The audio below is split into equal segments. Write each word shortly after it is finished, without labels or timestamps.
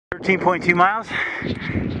13.2 miles,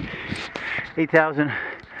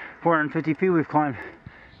 8,450 feet. We've climbed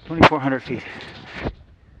 2,400 feet.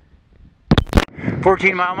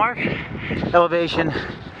 14-mile mark, elevation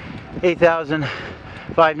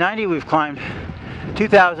 8,590. We've climbed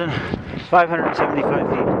 2,575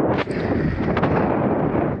 feet.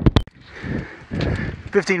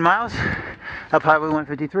 15 miles, up Highway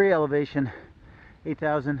 153, elevation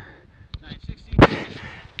 8,960.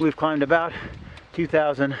 We've climbed about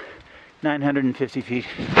 2,950 feet.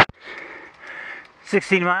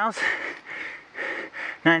 16 miles,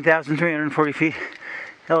 9,340 feet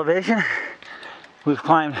elevation. We've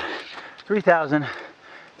climbed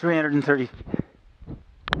 3,330 feet.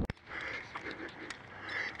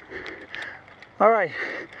 Alright,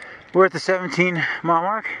 we're at the 17-mile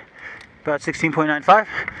mark, about 16.95.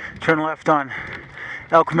 Turn left on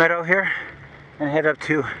El Camino here and head up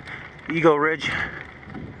to Eagle Ridge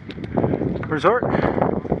Resort.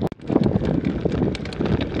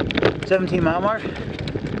 17-mile mark.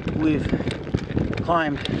 We've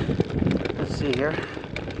climbed, let's see here,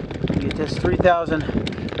 we get this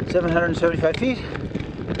 3,775 feet.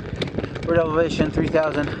 We're at elevation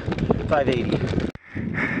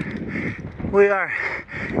 3,580. We are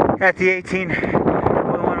at the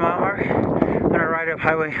 18.1-mile mark. We're going to ride up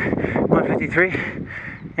Highway 153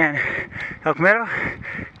 and El Camino.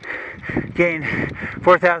 Gain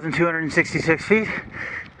 4,266 feet.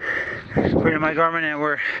 We're in my Garmin and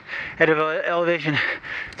we're at elevation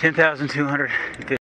 10,250.